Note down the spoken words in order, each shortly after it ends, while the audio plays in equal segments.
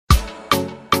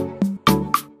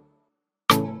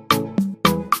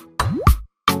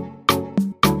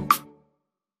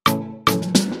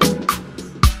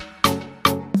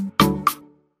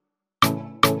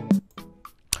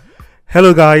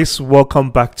Hello guys,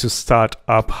 welcome back to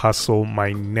Startup Hustle.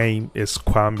 My name is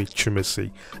Kwame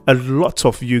Twumasi. A lot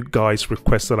of you guys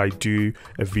requested I do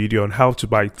a video on how to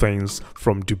buy things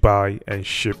from Dubai and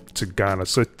ship to Ghana.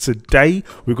 So today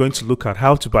we're going to look at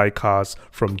how to buy cars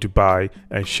from Dubai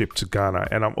and ship to Ghana.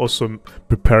 And I'm also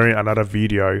preparing another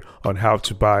video on how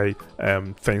to buy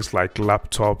things like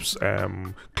laptops,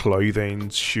 clothing,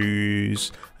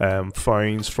 shoes,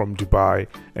 phones from Dubai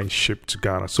and ship to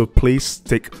Ghana. So please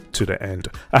stick to the end.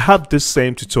 I have this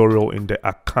same tutorial in the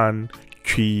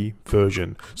Achiaa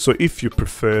version, so if you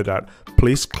prefer that,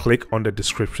 please click on the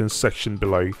description section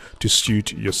below to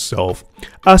suit yourself.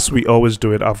 As we always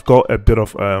do it, I've got a bit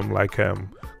of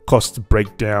cost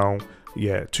breakdown,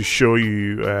 to show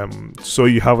you so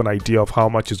you have an idea of how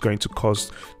much it's going to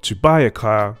cost to buy a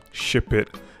car, ship it,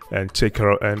 and take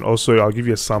care of, and also I'll give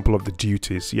you a sample of the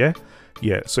duties.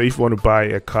 So if you want to buy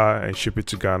a car and ship it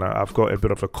to Ghana, I've got a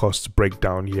bit of a cost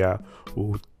breakdown here.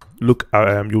 We'll look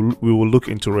at, we will look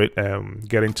into it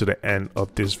getting to the end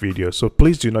of this video. So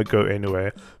please do not go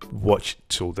anywhere. Watch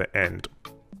till the end.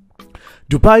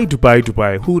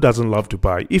 Dubai. Who doesn't love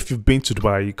Dubai? If you've been to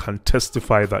Dubai, you can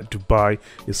testify that Dubai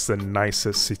is the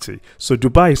nicest city. So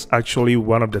Dubai is actually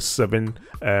one of the 7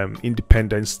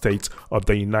 independent states of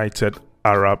the United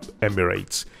Arab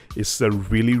Emirates. It's a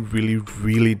really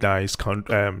nice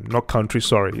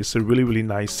it's a really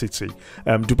nice city.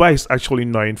 Dubai is actually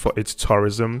known for its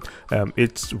tourism,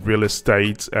 its real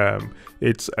estate,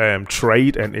 its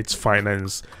trade, and its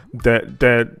finance.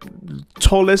 The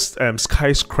tallest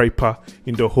skyscraper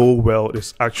in the whole world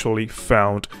is actually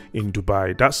found in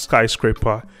Dubai. That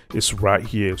skyscraper is right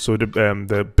here. So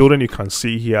the building you can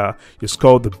see here is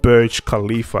called the Burj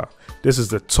Khalifa. This is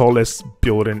the tallest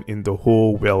building in the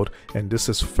whole world, and this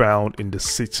is found in the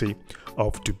city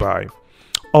of Dubai.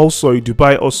 Also,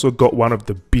 Dubai also got one of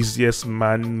the busiest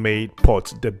man-made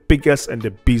ports, the biggest and the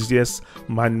busiest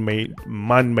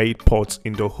man-made ports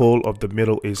in the whole of the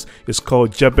Middle East. It's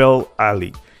called Jebel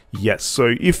Ali. Yes,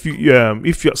 so if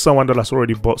you're someone that has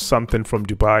already bought something from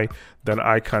Dubai, then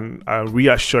I can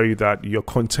reassure you that your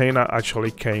container actually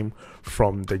came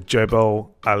from the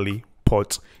Jebel Ali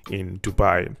port in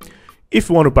Dubai. If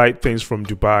you want to buy things from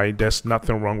Dubai, there's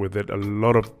nothing wrong with it. A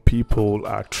lot of people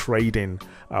are trading,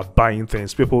 are buying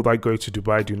things. People that go to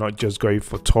Dubai do not just go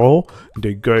for tour,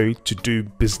 they go to do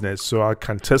business. So I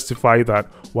can testify that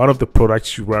one of the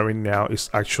products you're wearing now is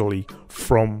actually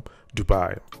from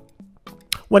Dubai.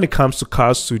 When it comes to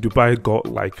cars, to Dubai got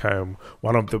like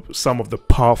some of the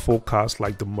powerful cars,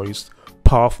 like the most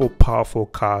powerful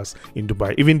cars in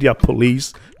Dubai. Even their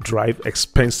police drive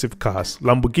expensive cars.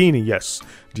 Lamborghini, yes,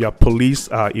 their police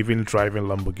are even driving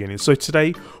Lamborghini. So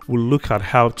today we'll look at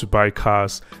how to buy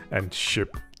cars and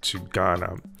ship to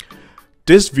Ghana.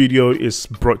 This video is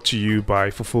brought to you by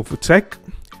Fofoofo Tech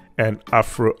and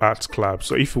Afro Art Club.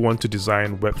 So if you want to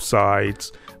design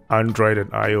websites, Android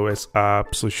and iOS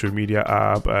app, social media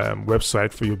app,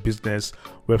 website for your business,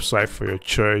 website for your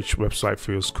church, website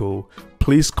for your school,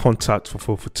 please contact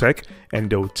Fofoofo Tech and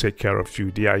they will take care of you.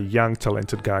 They are young,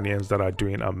 talented Ghanaians that are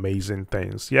doing amazing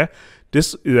things. I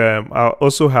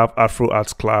also have Afro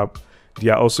Arts Club. They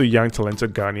are also young,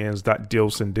 talented Ghanaians that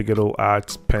deals in digital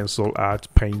art, pencil art,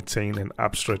 painting, and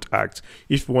abstract art.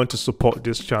 If you want to support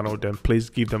this channel, then please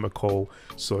give them a call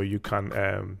so you can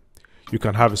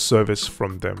have a service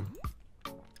from them.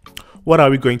 What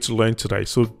are we going to learn today?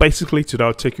 So basically today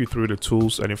I'll take you through the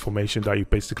tools and information that you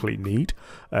basically need.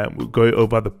 We'll go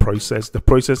over the process. The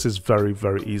process is very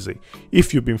easy.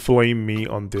 If you've been following me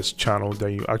on this channel,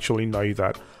 then you actually know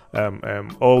that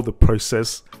all the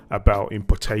process about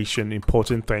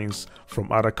importing things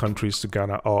from other countries to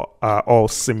Ghana are all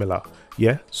similar.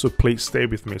 So please stay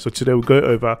with me. So today we'll go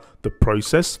over the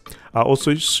process. I'll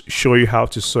also show you how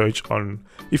to search on,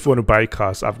 if you want to buy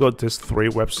cars. I've got these 3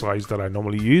 websites that I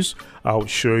normally use. I'll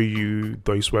show you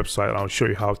those websites. I'll show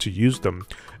you how to use them,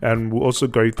 and we'll also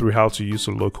go through how to use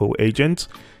a local agent.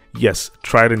 Yes,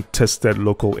 tried and tested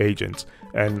local agent.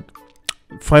 And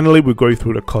finally, we'll go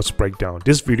through the cost breakdown.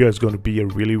 This video is going to be a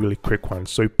really quick one,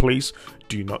 so please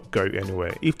do not go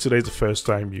anywhere. If today's the first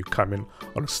time you come in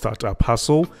on Startup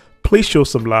Hustle, please show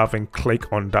some love and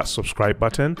click on that subscribe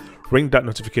button. Ring that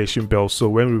notification bell so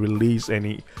when we release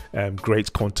any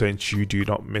great content, you do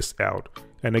not miss out.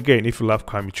 And again, if you love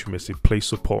Kwame Twumasi, please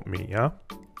support me.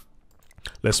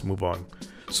 Let's move on.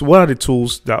 So what are the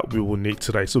tools that we will need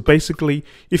today? So basically,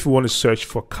 if you want to search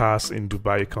for cars in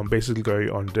Dubai, you can basically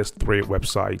go on these 3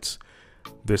 websites.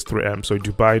 So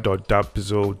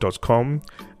dubai.dabbizzle.com,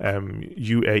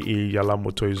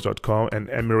 UAE-yalamotors.com, and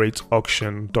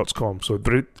emiratesauction.com. So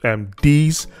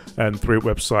these 3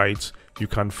 websites, you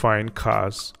can find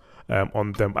cars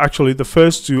on them. Actually, the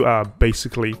first two are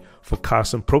basically for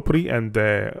cars and property, and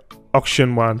the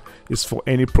auction one is for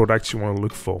any products you want to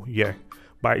look for. Yeah,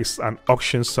 but it's an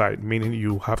auction site, meaning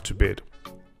you have to bid.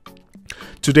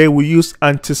 Today we use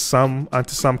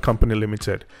Antisam Company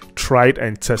Limited, tried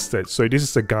and tested. So this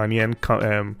is a Ghanaian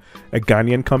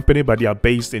company, but they are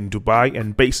based in Dubai,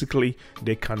 and basically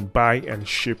they can buy and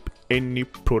ship any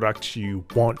product you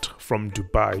want from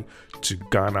Dubai to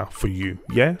Ghana for you.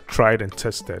 Yeah, tried and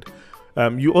tested.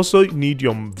 You also need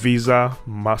your Visa,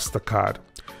 MasterCard.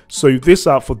 So these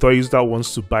are for those that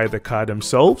wants to buy the car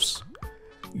themselves.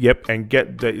 Yep, and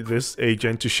get this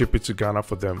agent to ship it to Ghana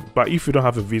for them. But if you don't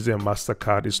have a Visa and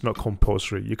MasterCard, it's not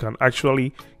compulsory. You can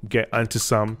actually get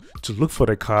Antisam to look for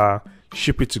the car,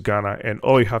 ship it to Ghana, and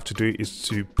all you have to do is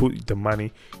to put the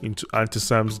money into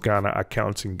Antisam's Ghana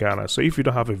account in Ghana. So if you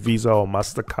don't have a Visa or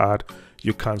MasterCard,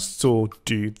 you can still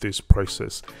do this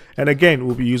process. And again,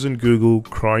 we'll be using Google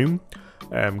Chrome,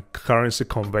 currency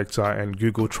converter, and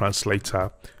Google Translator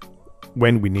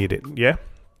when we need it. Yeah,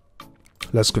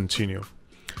 let's continue.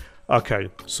 Okay,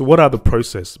 so what are the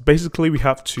process? Basically, we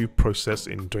have two process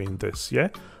in doing this. Yeah,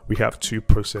 we have two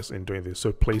process in doing this.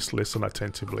 So please listen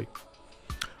attentively.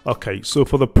 Okay, so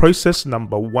for the process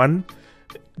number one,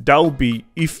 that will be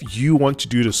if you want to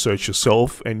do the search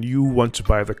yourself and you want to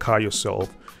buy the car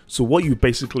yourself. So what you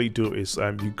basically do is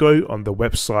you go on the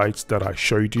websites that I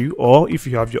showed you, or if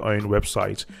you have your own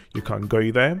website, you can go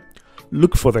there,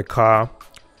 look for the car,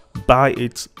 buy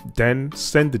it, then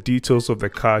send the details of the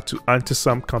car to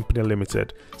Antisam Company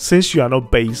Limited. Since you are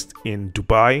not based in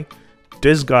Dubai,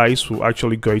 these guys will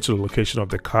actually go to the location of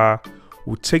the car,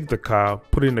 will take the car,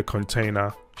 put it in a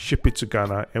container, ship it to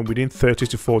Ghana, and within 30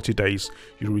 to 40 days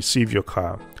you receive your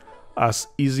car. As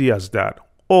easy as that.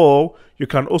 Or you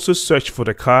can also search for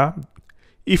the car.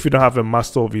 If you don't have a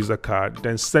Master or Visa card,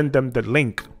 then send them the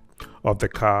link of the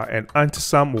car, and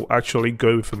Antisam will actually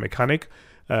go with a mechanic.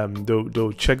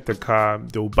 They'll check the car,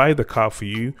 they'll buy the car for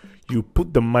you. You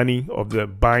put the money of the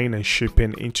buying and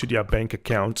shipping into their bank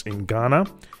account in Ghana.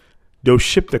 They'll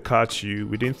ship the car to you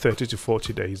within 30 to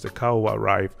 40 days. The car will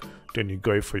arrive, then you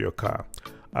go for your car.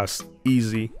 As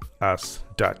easy as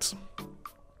that.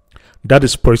 That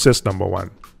is process number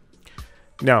one.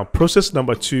 Now, process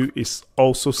number two is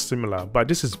also similar, but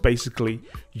this is basically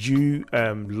you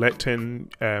letting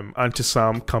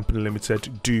Antisam Company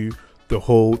Limited do the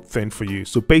whole thing for you.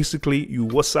 So basically you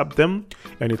WhatsApp them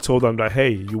and you told them that, hey,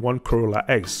 you want Corolla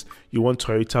X, you want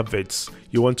Toyota Vitz,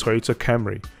 you want Toyota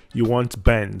Camry, you want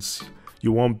Benz,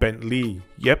 you want Bentley.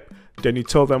 Yep. Then you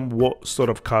tell them what sort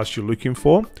of cars you're looking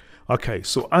for. Okay,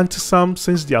 so Antisam,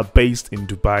 since they are based in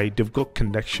Dubai, they've got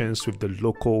connections with the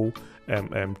local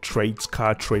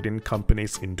car trading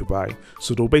companies in Dubai.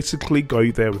 So they'll basically go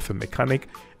there with a mechanic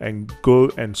and go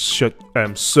and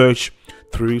search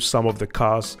through some of the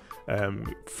cars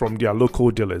from their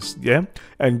local dealers. Yeah,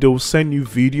 and they'll send you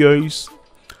videos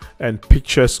and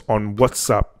pictures on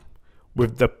WhatsApp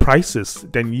with the prices.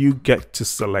 Then you get to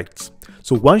select.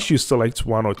 So once you select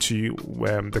one or two,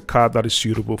 the car that is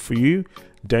suitable for you,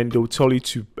 then they'll tell you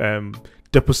to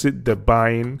deposit the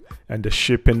buying and the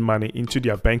shipping money into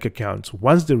their bank accounts.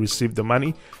 Once they receive the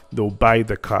money, they'll buy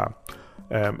the car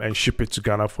and ship it to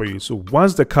Ghana for you. So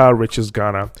once the car reaches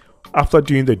Ghana, after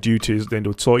doing the duties, then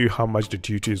they'll tell you how much the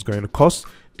duty is going to cost.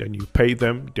 Then you pay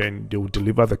them, then they'll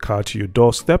deliver the car to your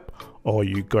doorstep, or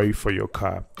you go for your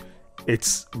car.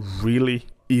 It's really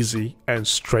easy and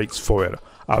straightforward.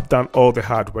 I've done all the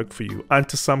hard work for you.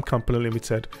 Antisam Company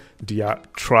Limited, they are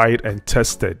tried and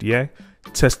tested. Yeah,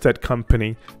 tested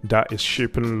company that is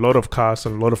shipping a lot of cars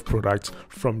and a lot of products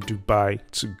from Dubai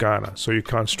to Ghana. So you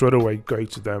can straight away go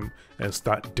to them and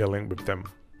start dealing with them.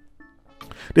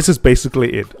 This is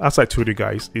basically it. As I told you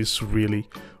guys, it's really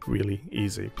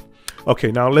easy.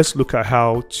 Okay, now let's look at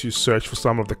how to search for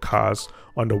some of the cars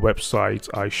on the website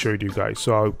I showed you guys.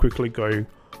 So I'll quickly go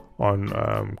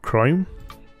on Chrome.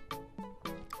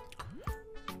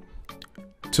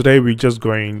 Today we're just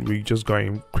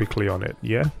going quickly on it.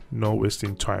 Yeah, no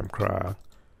wasting time.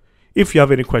 If you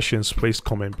have any questions, please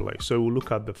comment below. So we'll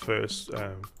look at the first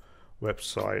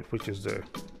website, which is the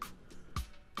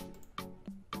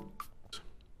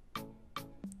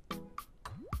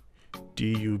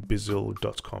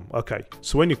dubizil.com. Okay,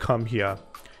 so when you come here,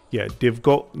 yeah, they've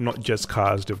got not just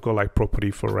cars, they've got like property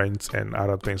for rent and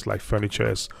other things like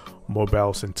furnitures,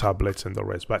 mobiles and tablets and the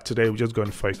rest. But today we're just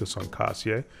going to focus on cars.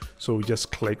 Yeah, so we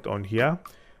just clicked on here,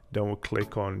 then we'll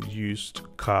click on used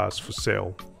cars for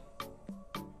sale.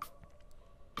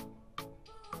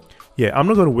 Yeah, I'm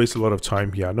not going to waste a lot of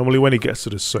time here. Normally when it gets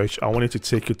to the search, I want you to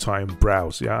take your time,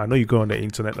 browse. Yeah, I know you go on the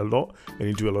internet a lot and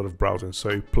you do a lot of browsing,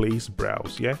 so please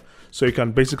browse. Yeah, so you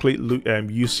can basically look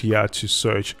use here to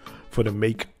search for the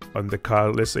make on the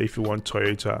car. Let's say if you want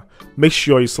Toyota, make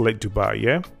sure you select Dubai.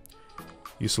 Yeah,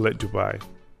 you select Dubai,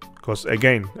 because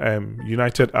again,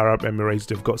 United Arab Emirates,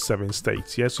 they've got 7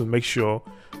 states. Yeah, so make sure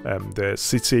the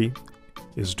city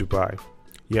is Dubai.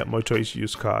 Yeah, motorist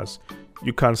used cars.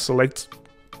 You can select,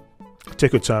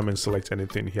 take your time and select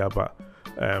anything here, but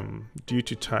due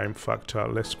to time factor,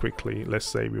 let's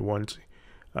say we want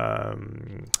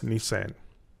Nissan.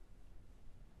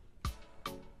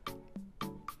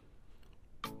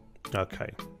 Okay,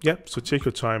 yep, so take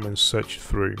your time and search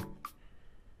through.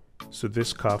 So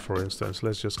this car, for instance,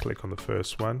 let's just click on the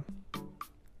first one.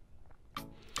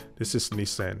 This is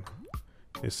Nissan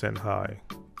High.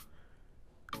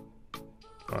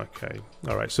 Okay,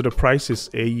 all right, so the price is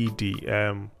AED,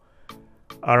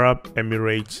 Arab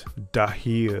Emirates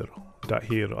Dahir.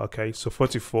 Okay, so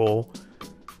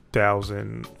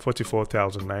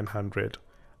 44,900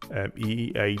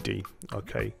 EEAD.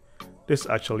 Okay, this is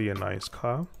actually a nice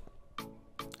car.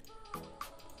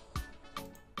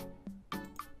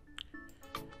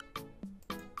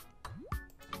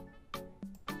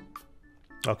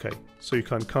 Okay, so you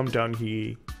can come down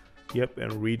here, yep,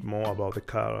 and read more about the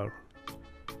car.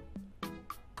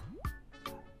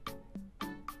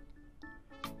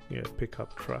 Yeah,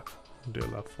 pickup truck, they'll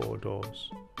have 4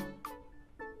 doors.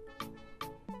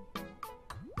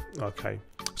 Okay,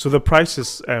 so the price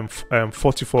is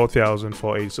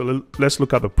 44,480. So let's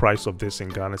look at the price of this in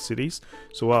Ghana cedis.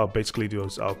 So what I'll basically do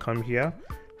is I'll come here,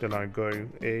 then I go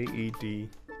AED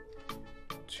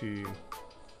to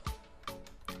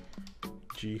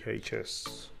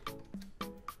GHS.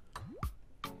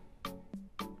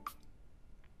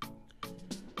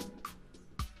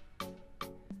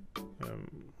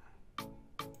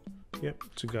 Yep,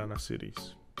 to Ghana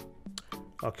cedis.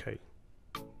 Okay,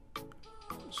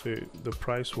 so the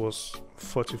price was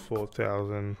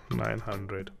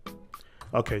 44,900.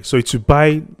 Okay, so to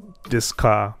buy this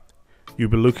car,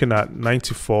 you'll be looking at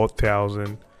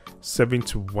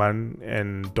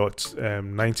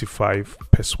 94,071.95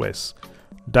 pesos.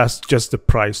 That's just the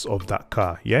price of that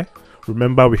car. Yeah,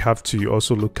 remember we have to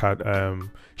also look at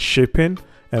shipping,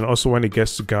 and also when it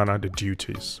gets to Ghana, the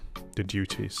duties.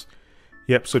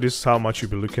 Yep, so this is how much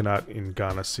you'll be looking at in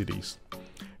Ghana cedis.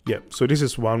 Yep, so this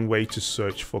is one way to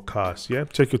search for cars. Yeah,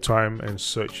 take your time and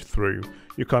search through.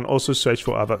 You can also search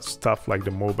for other stuff like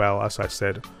the mobile, as I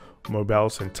said,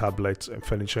 mobiles and tablets and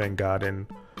furniture and garden,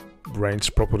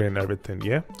 rent, property and everything.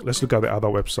 Yeah, let's look at the other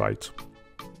website.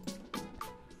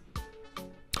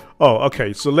 Oh,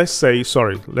 okay, so let's say,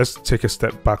 let's take a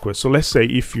step backwards. So let's say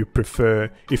if you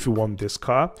want this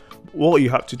car, what you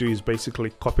have to do is basically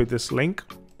copy this link,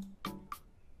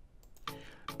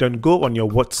 then go on your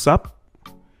WhatsApp,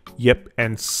 yep,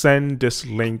 and send this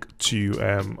link to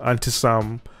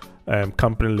Antisam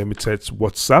Company Limited's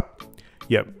WhatsApp.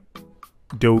 Yep,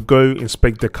 they'll go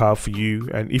inspect the car for you,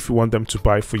 and if you want them to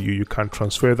buy for you, you can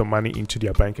transfer the money into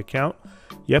their bank account.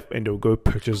 Yep, and they'll go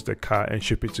purchase the car and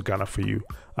ship it to Ghana for you.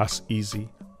 As easy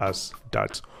as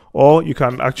that. Or you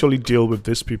can actually deal with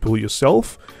these people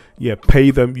yourself. Yeah,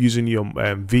 pay them using your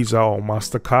Visa or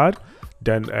MasterCard.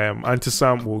 Then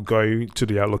Antisam will go to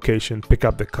their location, pick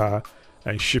up the car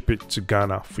and ship it to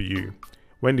Ghana for you.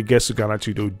 When it gets to Ghana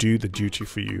too, they'll do the duty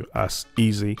for you. As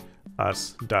easy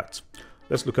as that.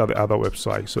 Let's look at the other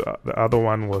website. So the other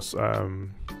one was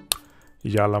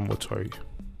Yala Motor.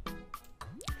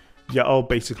 They're all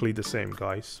basically the same,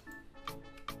 guys.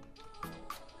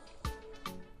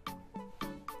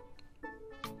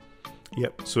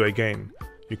 Yep, so again,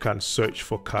 you can search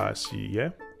for cars here, yeah?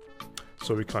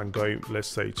 So we can go, let's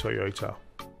say Toyota.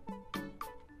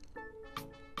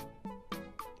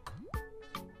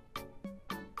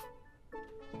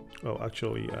 Oh,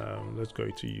 actually, let's go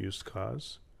to used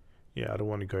cars. Yeah, I don't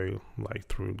want to go like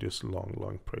through this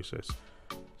long process.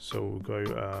 So we'll go,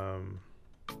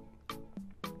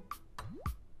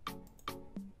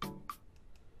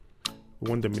 we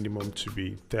want the minimum to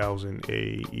be 1,000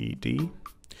 AED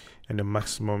and the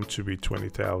maximum to be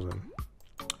 20,000.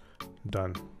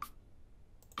 Done.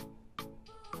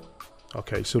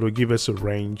 Okay, so it'll give us a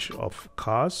range of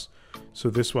cars. So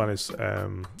this one is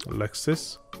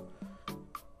Lexus,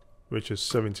 which is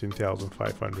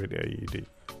 17,500 AED.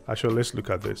 Actually, let's look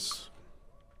at this.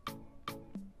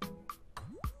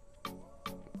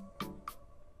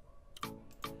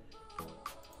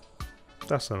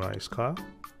 That's a nice car.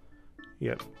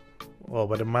 Yep. Oh,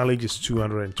 but the mileage is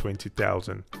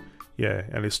 220,000. Yeah,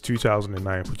 and it's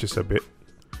 2009, which is a bit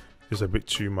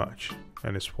too much.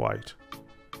 and it's white.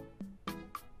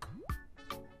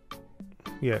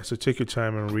 Yeah, so take your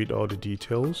time and read all the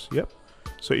details. Yep.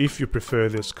 So if you prefer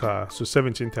this car, so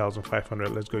 17,500,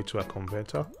 let's go to a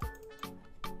converter.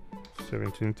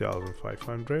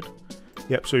 17,500.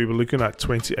 Yep, so you'll be looking at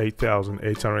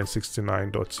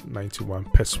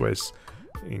 28,869.91 pesos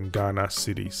in Ghana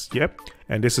cities. Yep,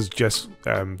 and this is just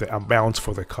the amount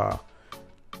for the car.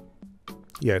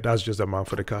 Yeah, that's just the amount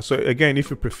for the car. So again,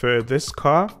 if you prefer this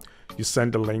car, you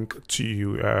send the link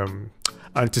to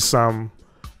Antisam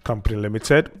Company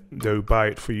Limited. They'll buy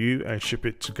it for you and ship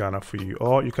it to Ghana for you,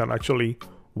 or you can actually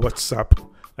WhatsApp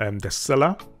the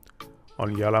seller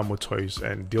on Yala Motors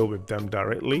and deal with them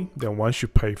directly. Then once you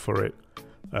pay for it,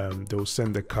 they'll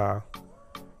send the car.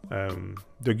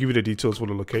 They'll give you the details for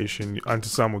the location.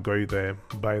 Antisam will go there,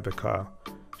 buy the car,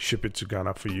 ship it to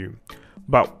Ghana for you.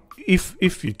 But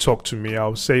if you talk to me,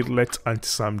 I'll say let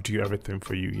Antisam do everything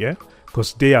for you, yeah,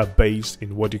 because they are based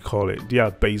in what do you call it? They are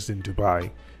based in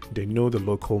Dubai. They know the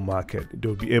local market.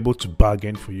 They'll be able to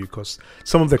bargain for you, because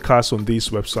some of the cars on this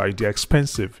website, they're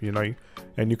expensive, you know,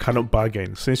 and you cannot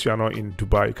bargain. Since you are not in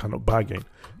Dubai, you cannot bargain.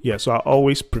 Yeah, so I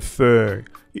always prefer,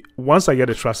 once I get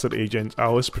a trusted agent, I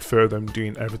always prefer them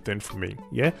doing everything for me,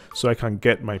 yeah, so I can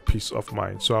get my peace of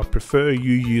mind. So I prefer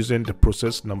you using the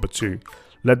process number 2.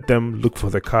 Let them look for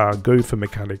the car, go with a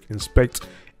mechanic, inspect,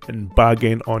 and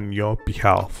bargain on your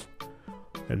behalf.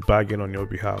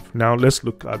 Now let's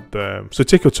look at the, so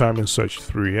take your time and search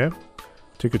through, yeah,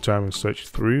 take your time and search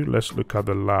through. Let's look at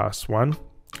the last one,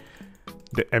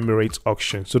 the Emirates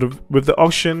auction. So with the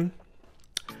auction,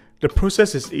 the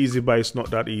process is easy, but it's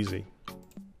not that easy.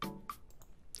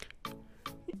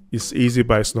 It's easy,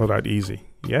 but it's not that easy.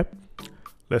 Yep,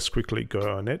 let's quickly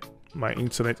go on it. My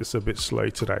internet is a bit slow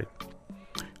today.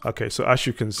 Okay, so as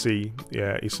you can see,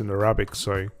 yeah, it's in Arabic,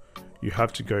 so you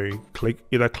have to go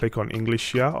either click on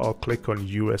English here or click on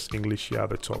US English here at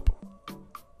the top.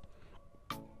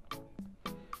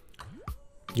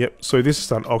 Yep, so this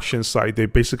is an auction site. They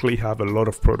basically have a lot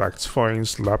of products,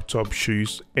 phones, laptops,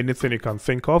 shoes, anything you can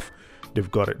think of,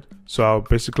 they've got it. So I'll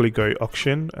basically go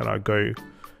auction and I'll go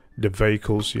the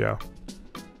vehicles here.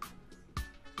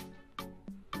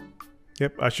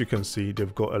 Yep, as you can see,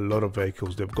 they've got a lot of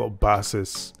vehicles. They've got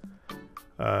buses,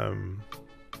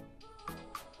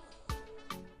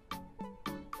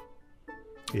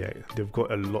 yeah, they've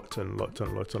got a lot and lot.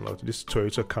 This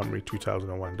Toyota Camry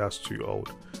 2001, that's too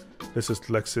old. This is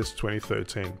Lexus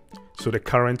 2013. So the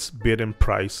current bidding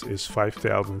price is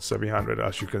 5,700,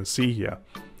 as you can see here.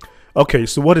 Okay,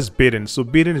 so what is bidding? So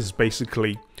bidding is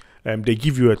basically, they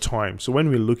give you a time. So when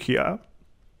we look here,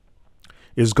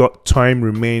 it's got time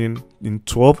remaining in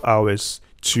 12 hours,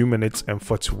 2 minutes and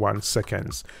 41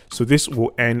 seconds. So this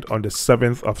will end on the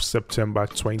 7th of September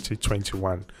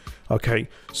 2021. Okay,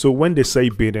 so when they say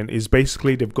bidding, is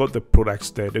basically they've got the products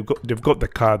there, they've got the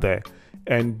car there,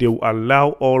 and they will allow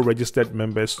all registered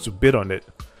members to bid on it.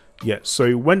 Yeah,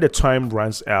 so when the time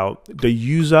runs out, the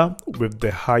user with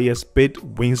the highest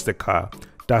bid wins the car.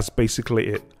 That's basically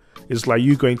it. It's like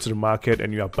you going to the market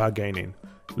and you are bargaining.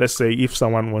 Let's say if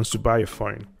someone wants to buy a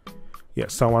phone, yeah,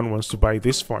 someone wants to buy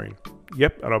this phone.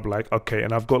 Yep, and I'll be like, okay,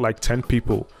 and I've got like 10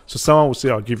 people. So someone will say,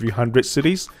 I'll give you 100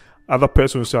 cities. Other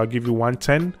person will say, I'll give you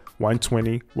 110,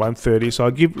 120, 130. So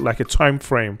I'll give like a time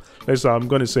frame. Let's say I'm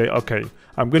going to say, okay,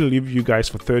 I'm going to leave you guys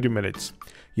for 30 minutes.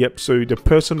 Yep, so the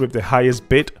person with the highest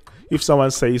bid, if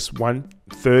someone says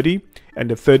 130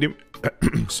 and the 30,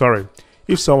 sorry,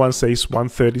 if someone says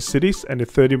 130 cities and the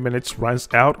 30 minutes runs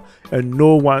out and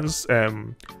no one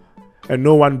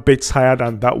bids higher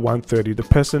than that 130, the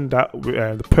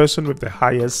person with the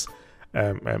highest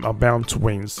amount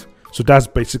wins. So that's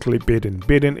basically bidding.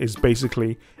 Bidding is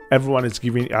basically everyone is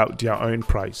giving out their own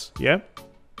price, yeah.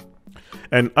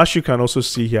 And as you can also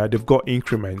see here, they've got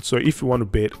increments. So if you want to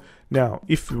bid now,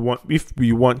 if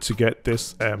we want to get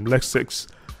this Lexus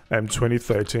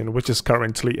 2013, which is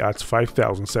currently at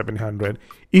 5,700,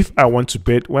 if I want to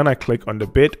bid, when I click on the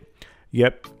bid,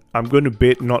 yep, I'm going to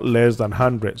bid not less than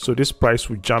 100. So this price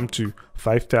will jump to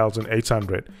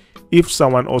 5,800. If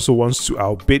someone also wants to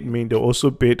outbid me, they'll also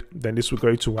bid, then this will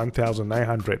go to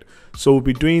 1,900. So we'll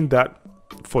be doing that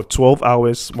for 12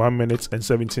 hours, 1 minute and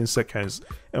 17 seconds.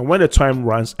 And when the time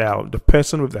runs out, the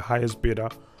person with the highest bidder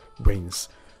wins.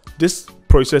 This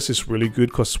process is really good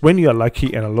because when you are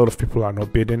lucky and a lot of people are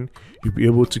not bidding, you'll be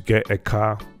able to get a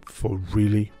car for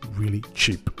really, really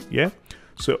cheap. Yeah.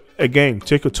 So again,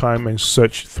 take your time and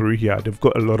search through here. They've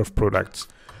got a lot of products.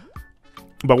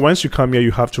 But once you come here,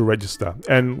 you have to register.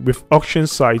 And with auction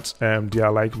sites, there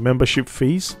are like membership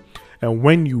fees. And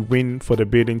when you win for the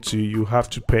bidding too, you have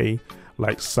to pay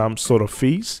like some sort of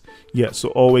fees. Yeah, so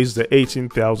always the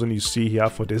 18,000 you see here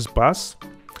for this bus.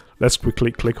 Let's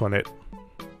quickly click on it.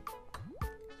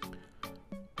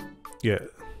 Yeah.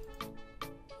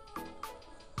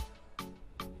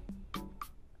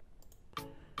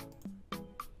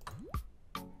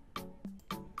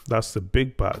 That's the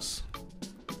big bus.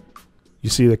 You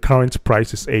see the current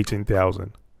price is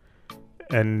 18,000.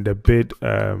 And the bid,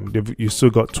 you still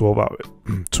got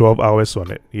 12 hours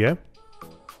on it. Yeah.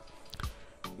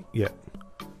 Yeah.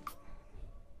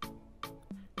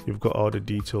 You've got all the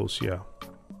details here.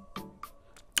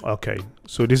 Okay,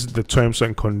 so this is the terms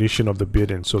and condition of the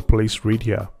bidding, so please read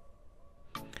here.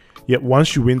 Yep,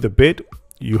 once you win the bid,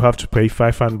 you have to pay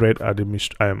 500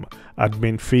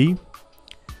 admin fee,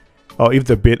 or if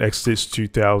the bid exceeds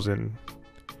 2,000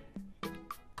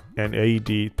 and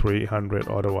AED 300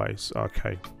 otherwise.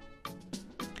 Okay.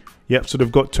 Yep, so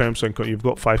they've got terms and you've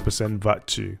got 5% VAT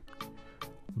too.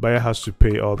 Buyer has to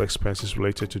pay all the expenses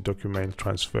related to document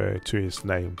transfer to his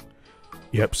name.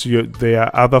 Yep, so there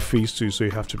are other fees too, so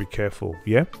you have to be careful.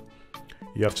 Yeah,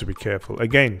 you have to be careful.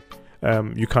 Again,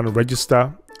 you can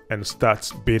register and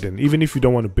start bidding. Even if you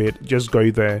don't want to bid, just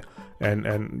go there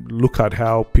and look at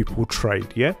how people trade.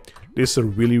 Yeah, this is a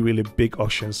really big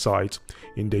auction site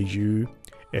in the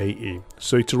UAE.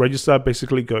 So to register,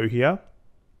 basically go here.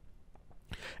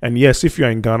 And yes, if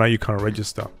you're in Ghana, you can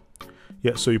register.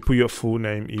 Yeah, so you put your full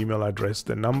name, email address,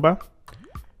 the number.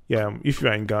 Yeah, if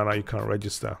you're in Ghana, you can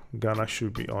register. Ghana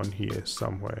should be on here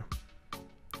somewhere.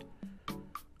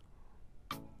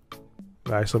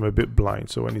 Guys, I'm a bit blind,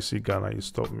 so when you see Ghana, you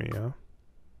stop me, yeah?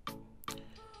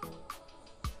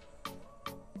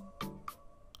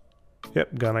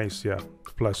 Yep, Ghana is here.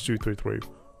 +233.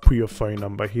 Put your phone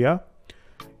number here,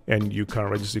 and you can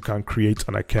register. You can create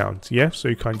an account. Yeah, so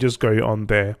you can just go on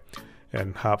there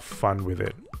and have fun with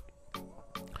it.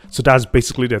 So that's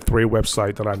basically the 3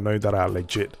 websites that I know that are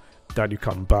legit, that you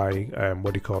can buy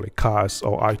cars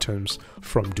or items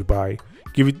from Dubai.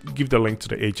 Give the link to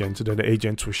the agent, so that the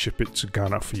agent will ship it to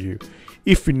Ghana for you.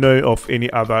 If you know of any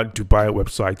other Dubai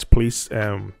websites, please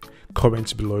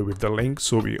comment below with the link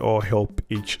so we all help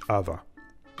each other.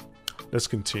 Let's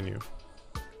continue.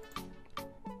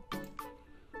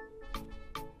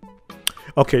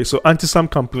 Okay, so Antisam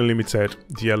Company Limited,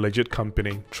 they are a legit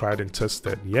company, tried and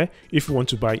tested. Yeah, if you want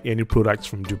to buy any products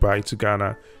from Dubai to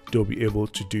Ghana, they'll be able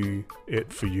to do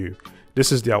it for you.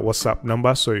 This is their WhatsApp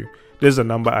number. So there's a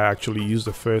number I actually used,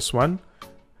 the first one.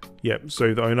 Yeah,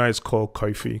 so the owner is called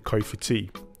Kofi T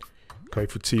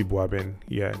Buabin.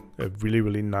 Yeah, a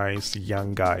really nice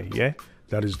young guy. Yeah,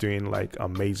 that is doing like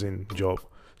amazing job.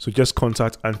 So just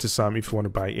contact Antisam if you want to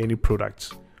buy any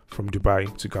products from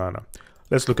Dubai to Ghana.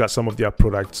 Let's look at some of their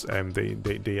products.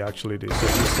 They actually so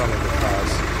this some of the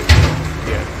cars.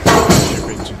 Yeah,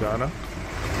 shipping to Ghana.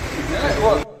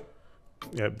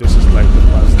 Yeah, this is like the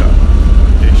cars that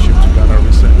they shipped to Ghana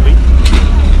recently.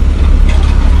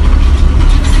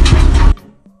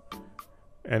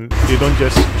 And they don't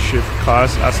just ship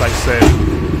cars, as I said.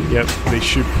 Yep, they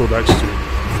ship products too.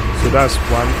 So that's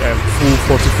one full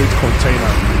 40-foot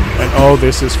container, and all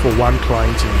this is for one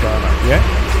client in Ghana. Yeah.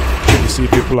 You see,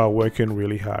 people are working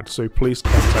really hard, so please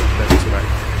contact them today.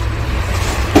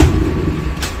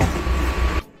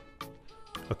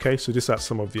 Okay, so these are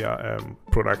some of their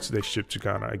products they ship to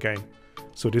Ghana again.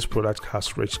 So this product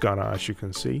has reached Ghana, as you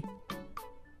can see.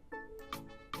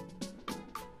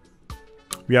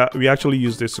 We actually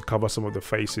use this to cover some of the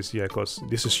faces here, because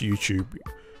this is YouTube.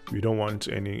 We don't want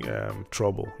any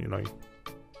trouble, you know.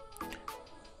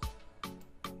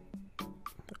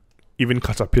 Even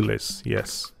caterpillars,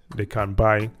 yes, they can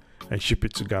buy and ship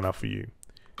it to Ghana for you.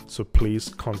 So please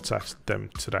contact them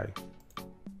today.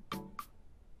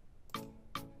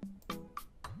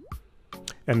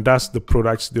 And that's the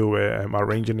products they were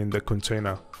arranging in the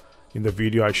container in the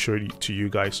video I showed to you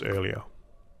guys earlier.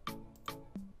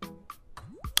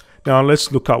 Now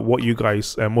let's look at what you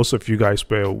guys, most of you guys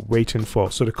were waiting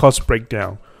for. So the cost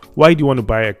breakdown. Why do you want to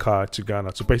buy a car to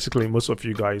Ghana? So basically, most of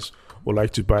you guys would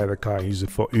like to buy the car and use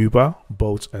it for Uber,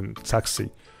 Bolt, and taxi.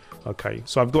 Okay,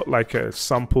 so I've got like a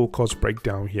sample cost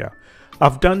breakdown here.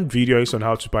 I've done videos on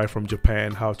how to buy from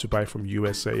Japan, how to buy from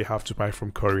USA, how to buy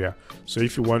from Korea. So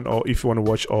if you want to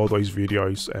watch all those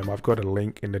videos, I've got a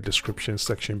link in the description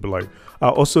section below.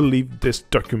 I'll also leave this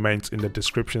document in the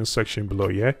description section below.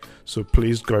 Yeah, so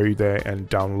please go there and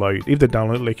download. If the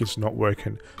download link is not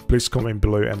working, please comment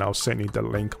below and I'll send you the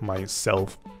link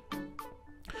myself.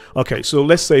 Okay, so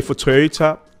let's say for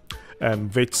Toyota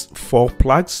Vitz 4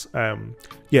 plugs,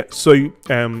 yeah, so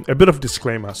a bit of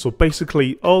disclaimer. So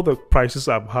basically, all the prices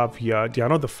I have here, they are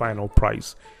not the final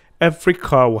price. Every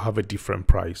car will have a different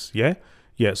price. Yeah,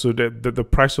 Yeah, so the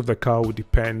price of the car will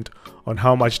depend on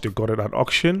how much they got it at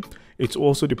auction. It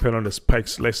also depends on the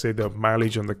specs. Let's say the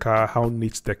mileage on the car, how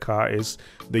neat the car is,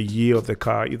 the year of the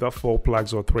car, either 4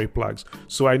 plugs or 3 plugs.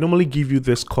 So I normally give you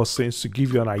this costings to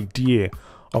give you an idea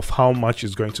of how much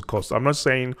it's going to cost. I'm not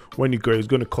saying when you go it's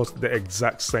going to cost the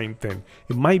exact same thing.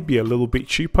 It might be a little bit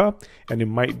cheaper and it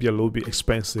might be a little bit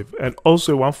expensive. And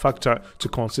also one factor to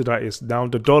consider is now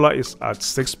the dollar is at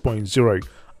 6.0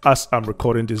 as I'm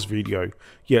recording this video.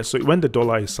 Yeah, so when the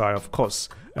dollar is high, of course,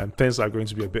 things are going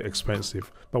to be a bit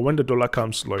expensive. But when the dollar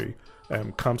comes low,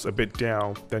 comes a bit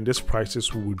down, then these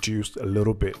prices will reduce a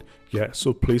little bit. Yeah,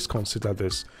 so please consider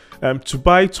this. To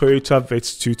buy Toyota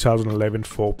Vitz 2011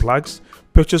 4 plugs,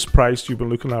 purchase price you've been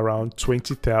looking around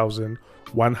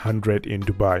 20,100 in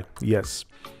Dubai. Yes,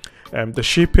 the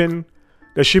shipping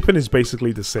is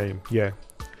basically the same. Yeah,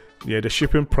 the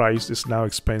shipping price is now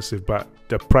expensive, but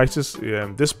the prices,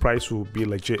 this price will be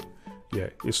legit. Yeah,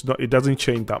 it doesn't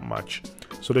change that much.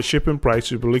 So the shipping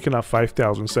price, you'll be looking at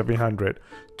 5,700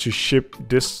 to ship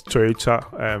this Toyota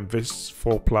Vitz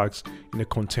 4 plugs in a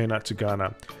container to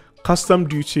Ghana. Custom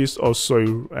duties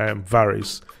also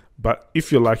varies, but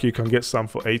if you're lucky, you can get some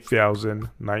for 8,000,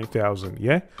 9,000.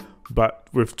 Yeah, but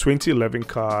with 2011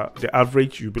 car, the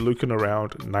average you'll be looking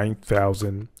around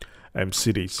 9,000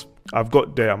 cedis. I've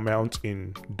got the amount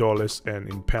in dollars and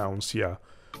in pounds here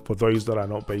for those that are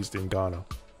not based in Ghana.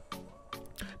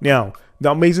 Now,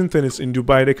 the amazing thing is in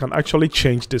Dubai, they can actually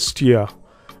change the steer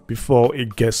before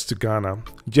it gets to Ghana.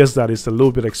 Just that it's a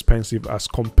little bit expensive as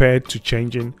compared to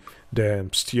changing the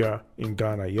steer in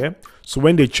Ghana. Yeah, so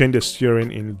when they change the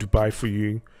steering in Dubai for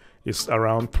you, it's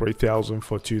around 3,000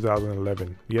 for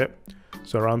 2011. Yeah,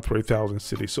 so around 3,000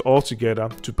 cedis. So altogether,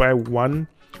 to buy one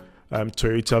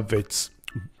Toyota Vitz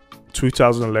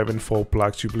 2011 4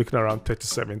 plugs, you'll be looking around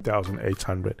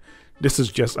 37,800. This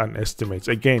is just an estimate.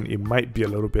 Again, it might be a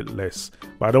little bit less,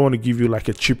 but I don't want to give you like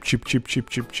a cheap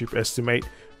estimate.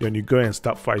 Then you go and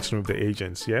start fighting with the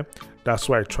agents. Yeah, that's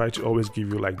why I try to always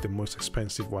give you like the most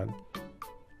expensive one.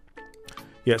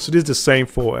 Yeah, so this is the same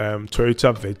for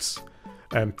Toyota Vitz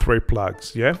 3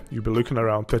 plugs. Yeah, you'll be looking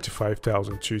around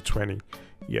 35,220.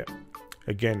 Yeah,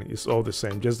 again, it's all the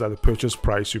same, just that the purchase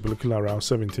price you'll be looking around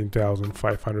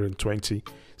 17,520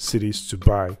 cedis to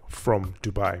buy from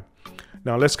Dubai.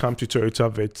 Now let's come to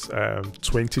Toyota Vitz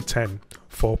 2010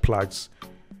 4 plugs.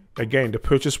 Again, the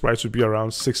purchase price would be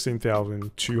around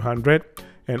 16,200,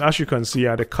 and as you can see,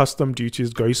 the custom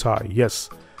duties goes high. Yes,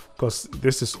 because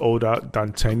this is older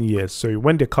than 10 years. So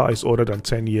when the car is older than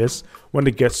 10 years, when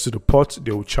it gets to the port,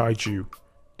 they will charge you.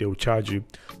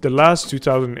 The last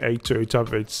 2008 Toyota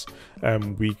Vitz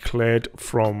we cleared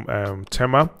from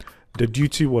Tema, the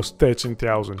duty was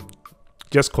 13,000,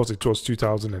 just because it was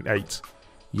 2008.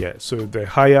 Yeah, so the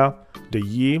higher the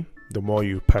year, the more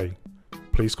you pay.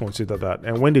 Please consider that.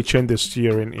 And when they change the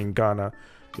steering in Ghana,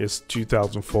 it's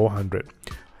 2,400.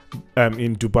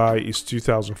 In Dubai, it's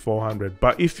 2,400.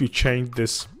 But if you change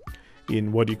this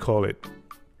in, what do you call it?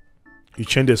 You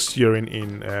change the steering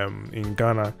in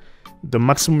Ghana, the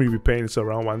maximum you'll be paying is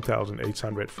around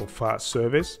 1,800 for fast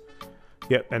service.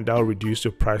 Yep, and that'll reduce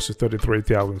your price to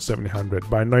 33,700.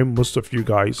 But I know most of you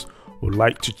guys would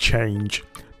like to change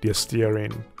their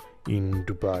steering in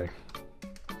Dubai.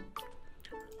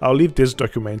 I'll leave this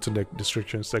document in the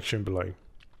description section below.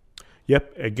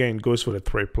 Yep, again goes for the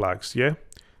 3 plugs. Yeah,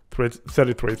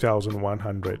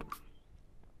 33,100.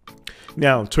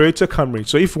 Now Toyota Camry.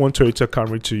 So if you want Toyota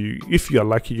Camry if you are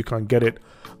lucky, you can get it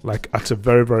like at a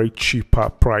very cheaper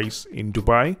price in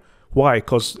Dubai. Why?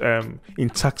 Because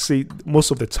most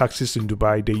of the taxis in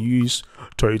Dubai, they use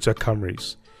Toyota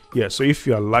Camrys. Yeah, so if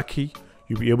you are lucky,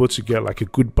 you'll be able to get like a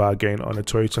good bargain on a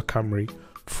Toyota Camry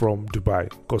from Dubai,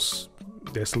 because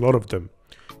there's a lot of them.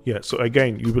 Yeah, so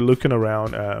again, you'll be looking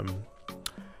around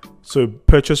so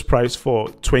purchase price for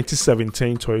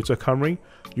 2017 Toyota Camry,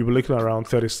 you'll be looking around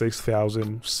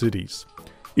 36,000 cedis.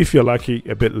 If you're lucky,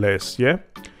 a bit less. Yeah,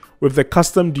 with the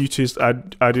custom duties, I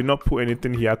did not put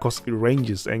anything here because it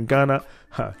ranges. In Ghana,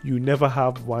 you never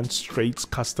have one straight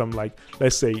custom. Like,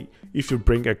 let's say if you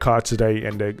bring a car today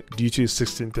and the duty is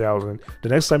 16,000, the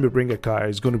next time you bring a car,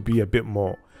 it's going to be a bit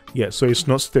more. Yeah, so it's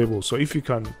not stable. So if you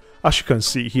can, as you can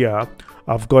see here,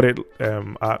 I've got it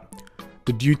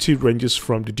the duties ranges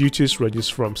from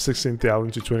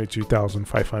 16,000 to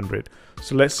 22,500.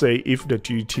 So let's say if the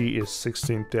duty is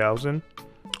 16,000,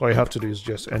 all you have to do is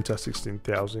just enter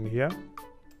 16,000 here.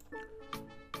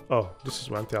 Oh, this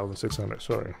is 1,600.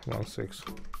 Sorry,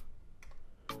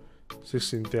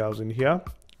 16,000 here.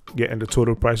 Yeah, and the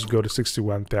total price will go to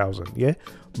 61,000. Yeah,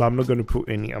 but I'm not going to put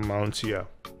any amount here.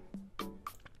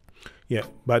 Yeah,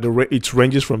 but it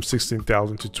ranges from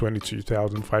 16,000 to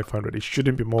 22,500. It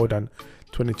shouldn't be more than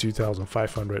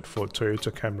 22,500 for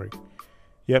Toyota Camry.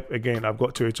 Yep, again, I've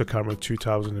got Toyota Camry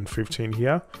 2015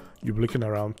 here. You're looking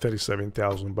around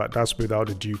 37,000, but that's without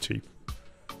the duty.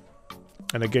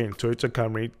 And again, Toyota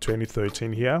Camry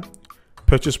 2013 here.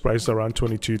 Purchase price around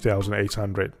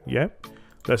 22,800. Yeah,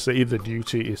 let's say if the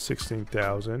duty is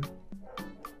 16,000,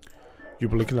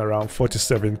 you'll be looking around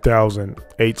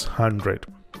 47,800.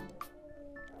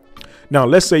 Now,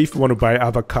 let's say if you want to buy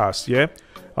other cars, yeah.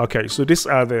 Okay, so these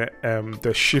are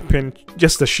the shipping,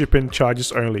 just the shipping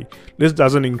charges only. This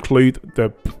doesn't include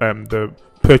the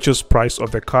purchase price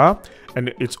of the car, and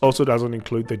it also doesn't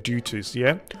include the duties.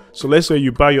 Yeah. So let's say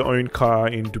you buy your own car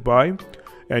in Dubai,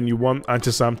 and you want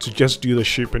Antisam to just do the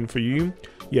shipping for you.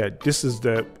 Yeah, this is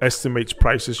the estimate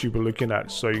prices you'll be looking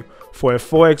at. So for a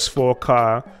 4x4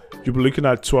 car, you'll be looking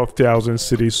at 12,000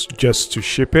 cedis just to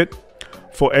ship it.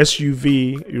 For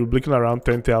SUV, you're looking around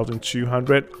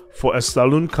 10,200. For a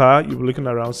saloon car, you're looking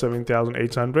around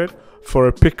 7,800. For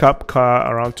a pickup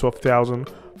car, around 12,000.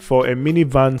 For a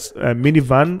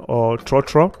minivan or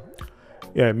trotro,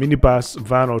 yeah, minibus,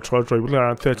 van or trotro, you're looking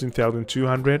around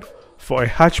 13,200. For a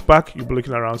hatchback, you'll be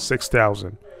looking around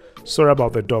 6,000. Sorry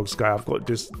about the dogs, guy. I've got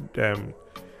this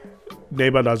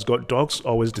neighbor that's got dogs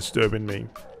always disturbing me.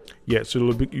 Yeah, so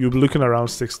you'll be looking around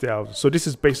 6,000. So this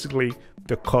is basically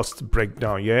the cost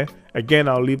breakdown. Yeah, again,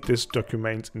 I'll leave this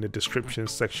document in the description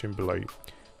section below.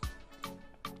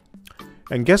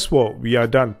 And guess what? We are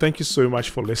done. Thank you so much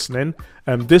for listening.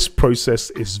 This process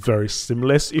is very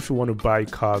seamless. If you want to buy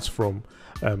cars from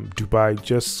Dubai,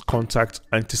 just contact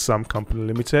Antisam Company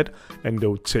Limited and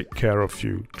they'll take care of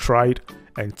you. Tried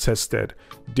and tested.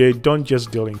 They don't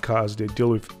just deal in cars, they deal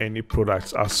with any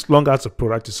products. As long as the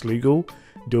product is legal,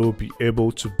 they will be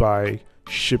able to buy,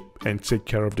 ship and take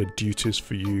care of the duties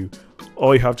for you.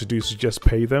 All you have to do is just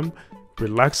pay them,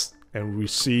 relax and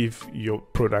receive your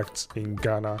products in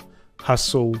Ghana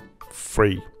hassle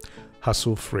free.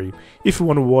 If you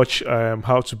want to watch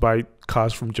how to buy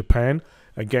cars from Japan,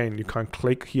 again, you can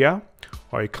click here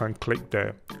or you can click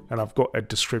there, and I've got a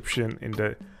description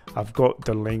I've got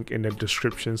the link in the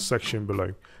description section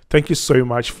below. Thank you so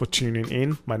much for tuning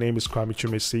in. My name is Kwame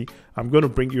Twumasi. I'm going to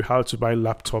bring you how to buy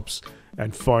laptops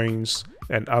and phones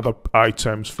and other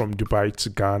items from Dubai to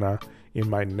Ghana in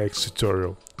my next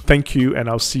tutorial. Thank you, and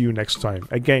I'll see you next time.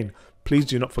 Again, please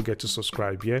do not forget to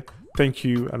subscribe. Yeah, thank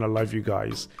you, and I love you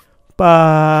guys.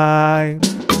 Bye.